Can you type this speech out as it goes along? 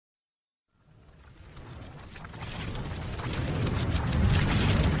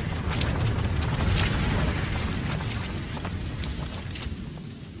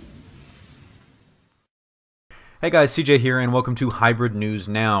Hey guys, CJ here, and welcome to Hybrid News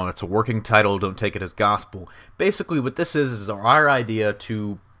Now. It's a working title, don't take it as gospel. Basically, what this is our idea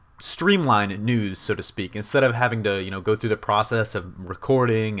to streamline news, so to speak. Instead of having to, go through the process of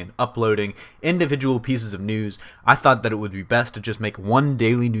recording and uploading individual pieces of news, I thought that it would be best to just make one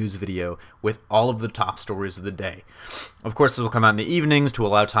daily news video with all of the top stories of the day. Of course, this will come out in the evenings to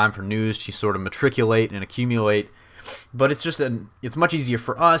allow time for news to sort of matriculate and accumulate. But it's much easier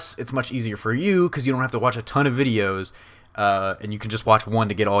for us, it's much easier for you, because you don't have to watch a ton of videos, and you can just watch one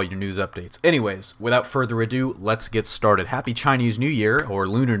to get all your news updates. Anyways, without further ado, let's get started. Happy Chinese New Year, or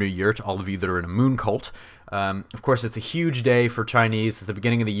Lunar New Year, to all of you that are in a moon cult. Of course, it's a huge day for Chinese. It's the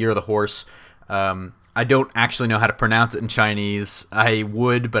beginning of the Year of the Horse. I don't actually know how to pronounce it in Chinese. I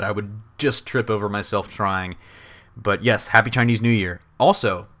would, but I would just trip over myself trying. But yes, Happy Chinese New Year.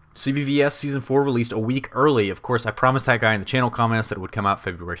 Also, CBVS Season 4 released a week early. Of course, I promised that guy in the channel comments that it would come out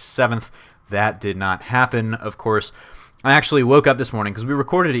February 7th. That did not happen. Of course, I actually woke up this morning, because we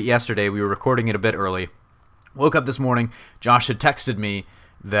recorded it yesterday. We were recording it a bit early. Woke up this morning, Josh had texted me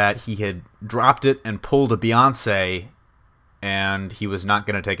that he had dropped it and pulled a Beyonce, and he was not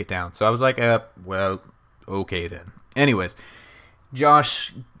going to take it down. So I was like, well, okay then. Anyways,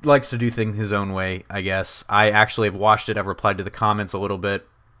 Josh likes to do things his own way, I guess. I actually have watched it. I've replied to the comments a little bit.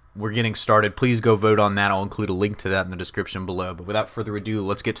 We're getting started. Please go vote on that. I'll include a link to that in the description below. But without further ado,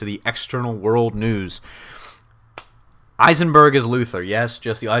 let's get to the external world news. Eisenberg is Luthor. Yes,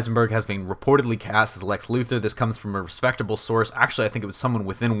 Jesse Eisenberg has been reportedly cast as Lex Luthor. This comes from a respectable source. Actually, I think it was someone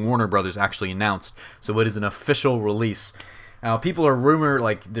within Warner Brothers actually announced. So it is an official release. Now, people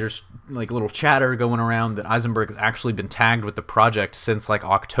are there's little chatter going around that Eisenberg has actually been tagged with the project since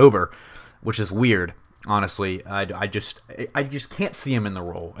October, which is weird. Honestly, I just can't see him in the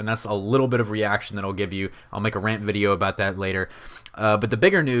role, and that's a little bit of reaction that I'll give you. I'll make a rant video about that later. But the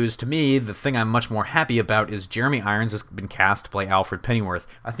bigger news, to me, the thing I'm much more happy about is Jeremy Irons has been cast to play Alfred Pennyworth.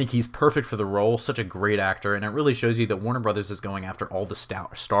 I think he's perfect for the role, such a great actor, and it really shows you that Warner Brothers is going after all the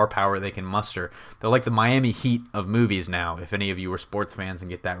star power they can muster. They're like the Miami Heat of movies now, if any of you are sports fans and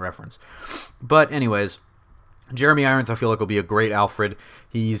get that reference. But anyways, Jeremy Irons, I feel like, will be a great Alfred.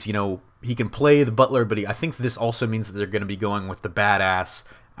 He's, he can play the butler, but I think this also means that they're going to be going with the badass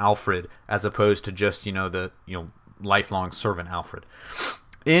Alfred as opposed to just, the lifelong servant Alfred.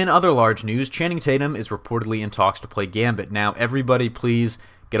 In other large news, Channing Tatum is reportedly in talks to play Gambit. Now, everybody, please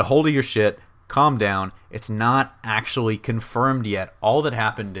get a hold of your shit. Calm down. It's not actually confirmed yet. All that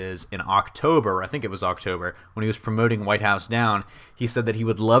happened is in October, I think it was October, when he was promoting White House Down, he said that he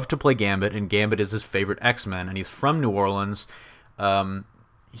would love to play Gambit, and Gambit is his favorite X-Men, and he's from New Orleans.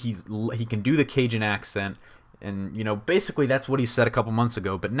 He can do the Cajun accent, and basically that's what he said a couple months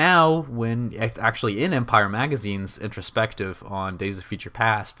ago. But now, when it's actually in Empire Magazine's introspective on Days of Future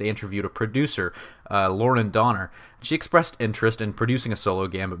Past, they interviewed a producer, Lauren Donner. She expressed interest in producing a solo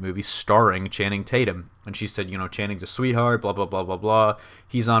Gambit movie starring Channing Tatum, and she said, Channing's a sweetheart, blah blah blah blah blah.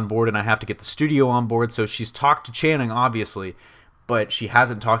 He's on board, and I have to get the studio on board. So she's talked to Channing, obviously, but she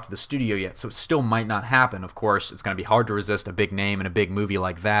hasn't talked to the studio yet, so it still might not happen. Of course, it's going to be hard to resist a big name in a big movie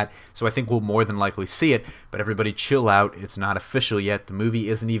like that, so I think we'll more than likely see it, but everybody chill out. It's not official yet. The movie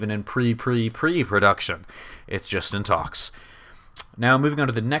isn't even in pre-production. It's just in talks. Now, moving on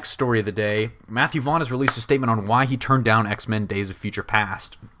to the next story of the day, Matthew Vaughn has released a statement on why he turned down X-Men Days of Future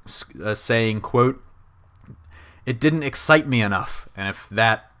Past, saying, quote, "It didn't excite me enough," and if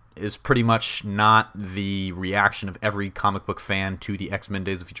that is pretty much not the reaction of every comic book fan to the X-Men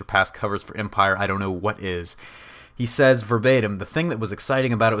Days of Future Past covers for Empire, I don't know what is. He says verbatim, "The thing that was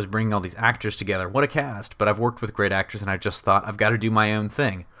exciting about it was bringing all these actors together. What a cast, but I've worked with great actors and I just thought I've got to do my own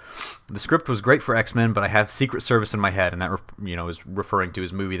thing. The script was great for X-Men, but I had Secret Service in my head," and that is referring to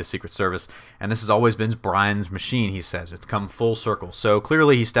his movie The Secret Service, "and this has always been Brian's machine," he says. "It's come full circle." So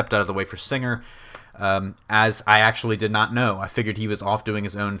clearly he stepped out of the way for Singer. As I actually did not know. I figured he was off doing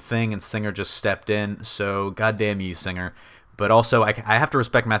his own thing and Singer just stepped in, so goddamn you, Singer. But also, I have to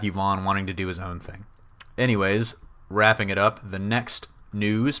respect Matthew Vaughn wanting to do his own thing. Anyways, wrapping it up, the next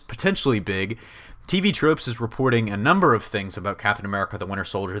news, potentially big. TV Tropes is reporting a number of things about Captain America the Winter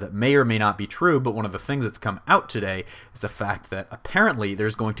Soldier that may or may not be true, but one of the things that's come out today is the fact that apparently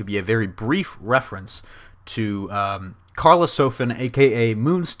there's going to be a very brief reference to Carla Sofin, a.k.a.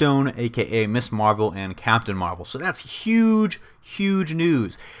 Moonstone, a.k.a. Miss Marvel, and Captain Marvel. So that's huge, huge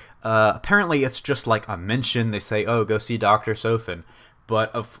news. Apparently it's just like a mention. They say, oh, go see Dr. Sofin.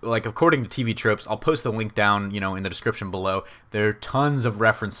 But according to TV Tropes, I'll post the link down, in the description below. There are tons of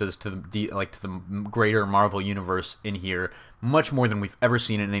references to the greater Marvel universe in here, much more than we've ever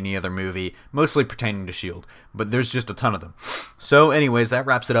seen in any other movie, mostly pertaining to S.H.I.E.L.D., but there's just a ton of them. So anyways, that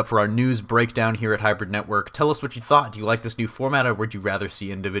wraps it up for our news breakdown here at Hybrid Network. Tell us what you thought. Do you like this new format, or would you rather see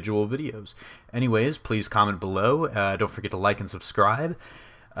individual videos? Anyways, please comment below. Don't forget to like and subscribe.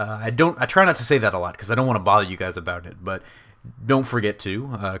 I try not to say that a lot because I don't want to bother you guys about it, but don't forget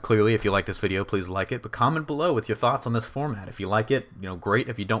to. Clearly, if you like this video, please like it, but comment below with your thoughts on this format. If you like it, great.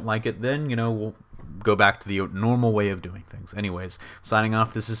 If you don't like it, then, we'll go back to the normal way of doing things. Anyways, signing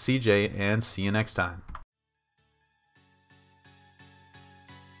off, this is CJ, and see you next time.